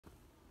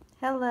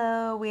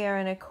Hello, we are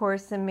in A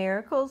Course in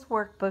Miracles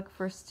workbook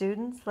for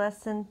students,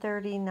 lesson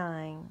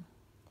 39.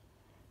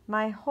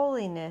 My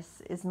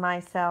holiness is my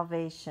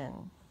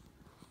salvation.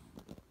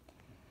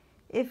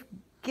 If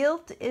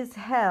guilt is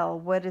hell,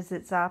 what is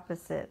its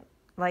opposite?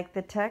 Like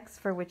the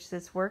text for which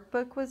this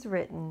workbook was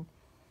written,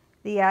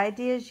 the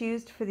ideas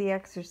used for the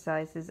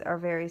exercises are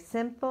very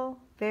simple,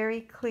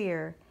 very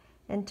clear,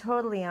 and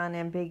totally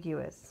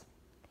unambiguous.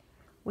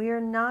 We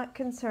are not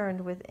concerned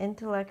with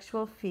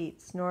intellectual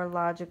feats nor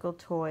logical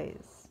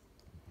toys.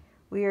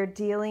 We are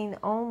dealing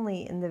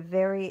only in the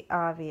very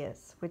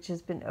obvious, which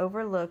has been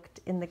overlooked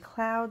in the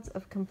clouds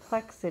of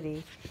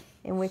complexity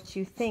in which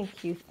you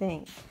think you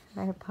think.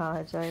 I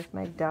apologize,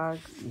 my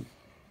dog's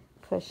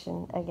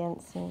pushing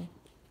against me.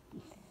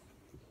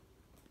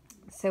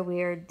 So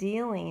we are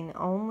dealing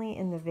only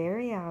in the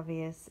very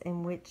obvious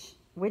in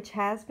which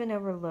has been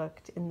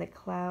overlooked in the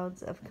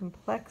clouds of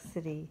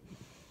complexity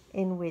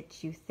in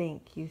which you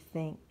think you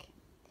think.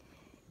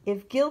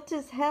 If guilt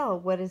is hell,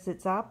 what is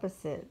its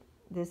opposite?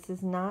 This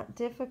is not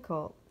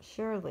difficult,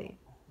 surely.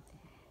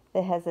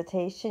 The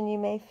hesitation you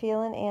may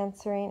feel in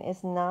answering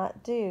is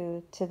not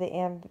due to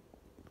the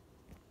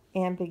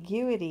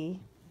ambiguity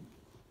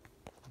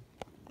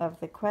of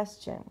the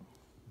question.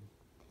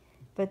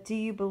 But do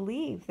you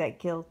believe that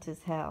guilt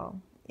is hell?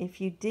 If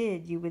you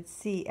did, you would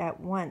see at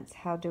once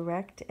how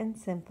direct and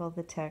simple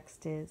the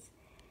text is,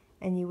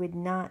 and you would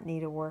not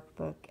need a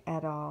workbook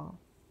at all.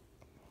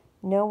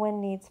 No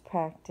one needs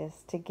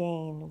practice to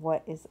gain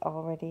what is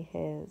already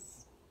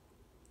his.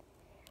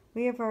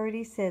 We have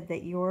already said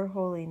that your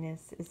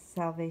holiness is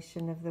the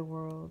salvation of the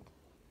world.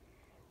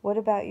 What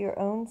about your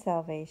own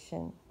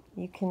salvation?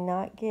 You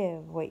cannot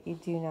give what you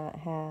do not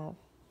have.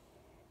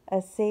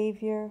 A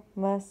Savior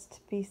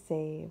must be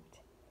saved.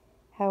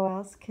 How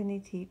else can he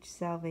teach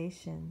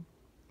salvation?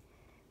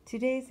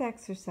 Today's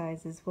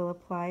exercises will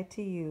apply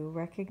to you,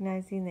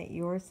 recognizing that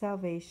your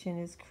salvation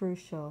is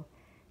crucial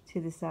to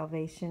the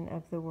salvation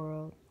of the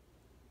world.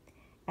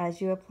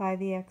 As you apply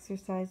the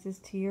exercises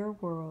to your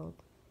world,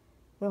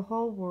 the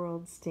whole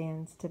world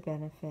stands to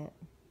benefit.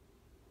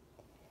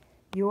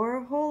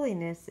 Your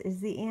holiness is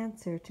the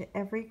answer to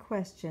every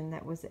question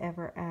that was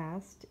ever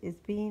asked, is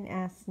being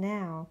asked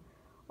now,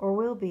 or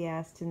will be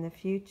asked in the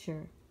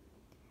future.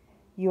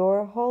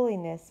 Your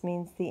holiness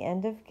means the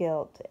end of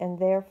guilt and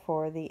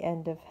therefore the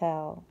end of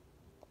hell.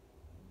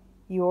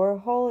 Your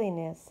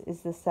holiness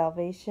is the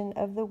salvation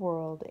of the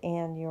world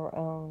and your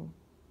own.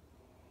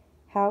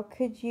 How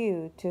could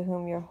you, to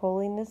whom your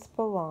holiness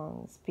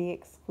belongs, be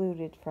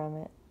excluded from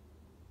it?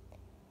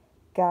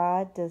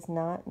 God does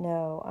not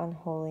know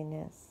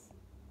unholiness.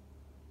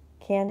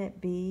 Can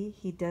it be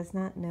he does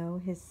not know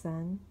his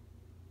Son?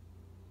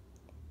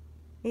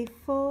 A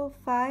full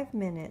 5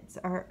 minutes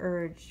are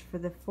urged for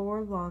the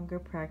 4 longer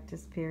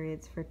practice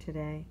periods for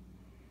today,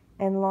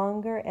 and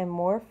longer and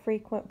more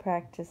frequent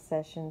practice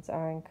sessions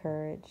are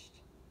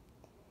encouraged.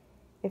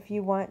 If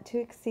you want to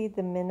exceed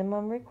the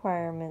minimum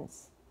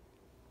requirements,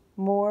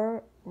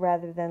 more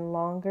rather than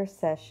longer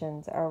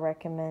sessions are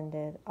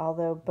recommended,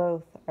 although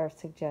both are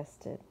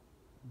suggested.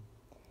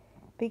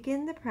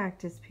 Begin the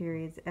practice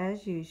periods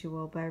as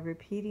usual by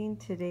repeating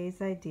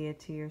today's idea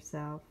to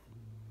yourself.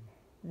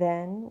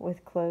 Then,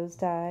 with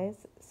closed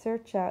eyes,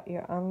 search out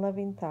your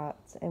unloving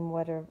thoughts in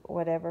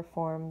whatever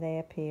form they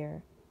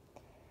appear.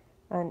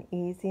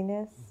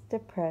 Uneasiness,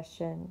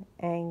 depression,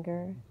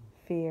 anger,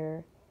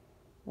 fear,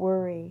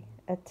 worry,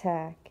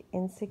 attack,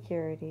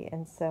 insecurity,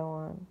 and so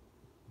on.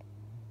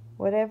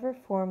 Whatever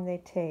form they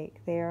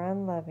take, they are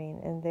unloving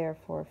and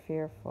therefore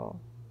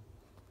fearful.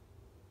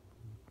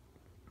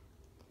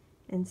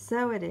 And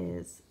so it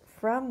is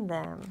from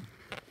them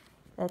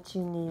that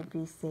you need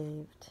be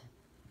saved.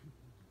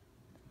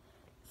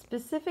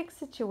 Specific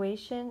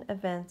situation,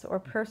 events, or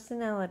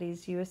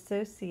personalities you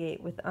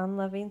associate with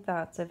unloving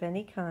thoughts of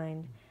any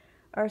kind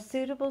are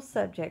suitable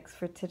subjects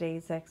for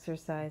today's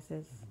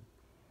exercises.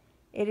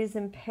 It is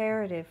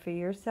imperative for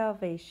your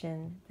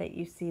salvation that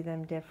you see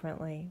them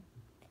differently,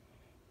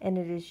 and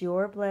it is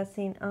your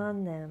blessing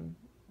on them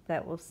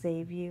that will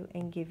save you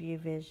and give you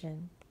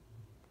vision.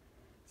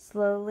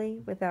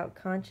 Slowly, without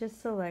conscious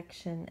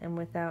selection and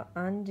without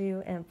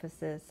undue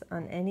emphasis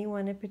on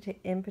anyone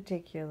in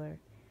particular,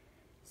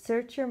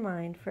 search your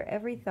mind for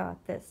every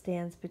thought that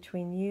stands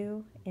between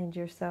you and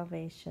your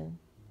salvation.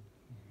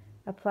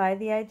 Apply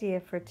the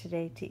idea for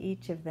today to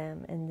each of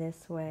them in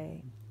this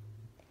way.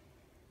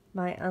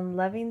 My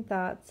unloving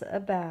thoughts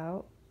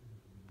about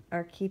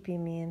are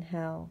keeping me in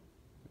hell.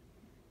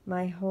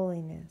 My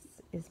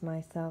holiness is my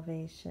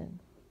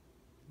salvation.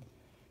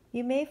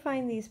 You may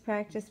find these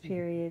practice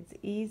periods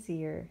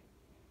easier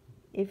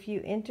if you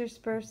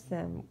intersperse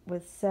them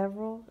with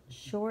several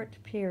short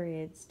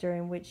periods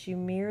during which you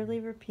merely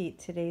repeat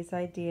today's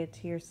idea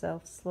to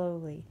yourself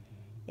slowly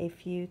a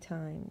few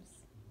times.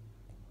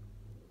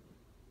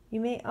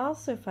 You may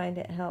also find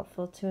it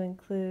helpful to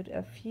include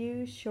a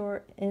few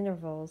short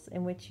intervals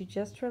in which you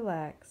just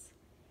relax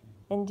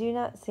and do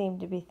not seem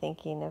to be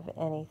thinking of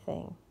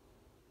anything.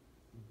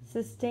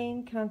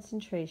 Sustained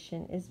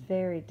concentration is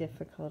very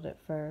difficult at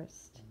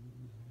first.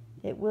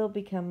 It will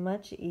become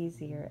much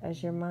easier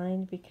as your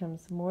mind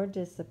becomes more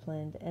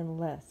disciplined and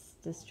less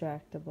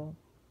distractible.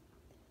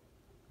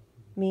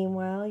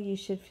 Meanwhile, you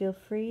should feel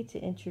free to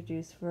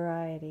introduce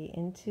variety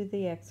into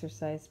the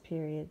exercise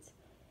periods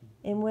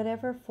in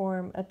whatever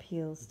form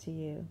appeals to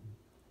you.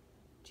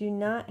 Do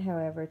not,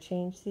 however,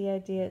 change the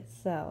idea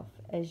itself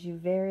as you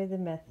vary the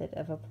method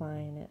of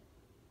applying it.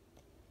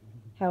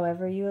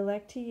 However you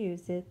elect to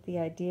use it, the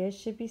idea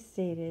should be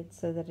stated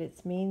so that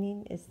its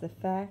meaning is the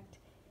fact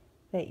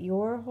that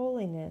your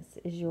holiness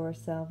is your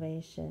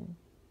salvation.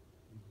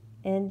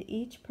 End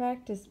each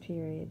practice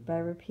period by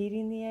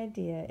repeating the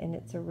idea in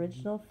its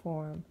original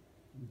form,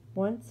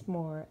 once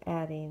more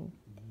adding,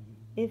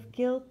 "If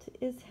guilt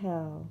is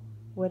hell,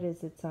 what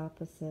is its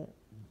opposite?"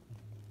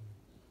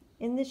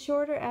 In the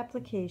shorter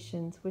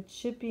applications, which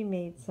should be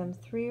made some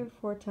 3 or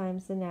 4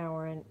 times an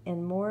hour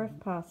and more if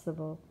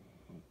possible,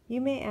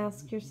 you may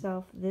ask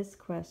yourself this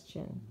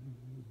question.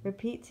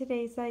 Repeat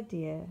today's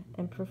idea,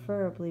 and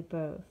preferably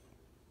both.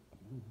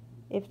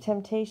 If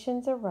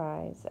temptations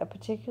arise, a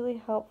particularly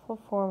helpful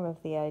form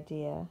of the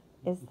idea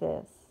is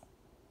this: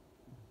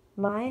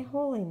 "My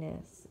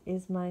holiness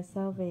is my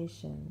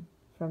salvation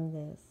from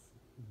this."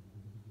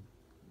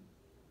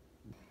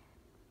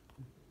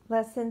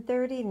 Lesson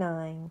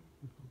 39.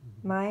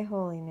 My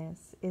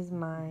holiness is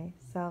my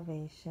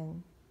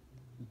salvation.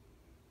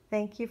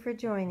 Thank you for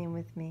joining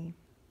with me.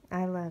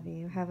 I love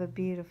you. Have a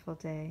beautiful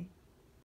day.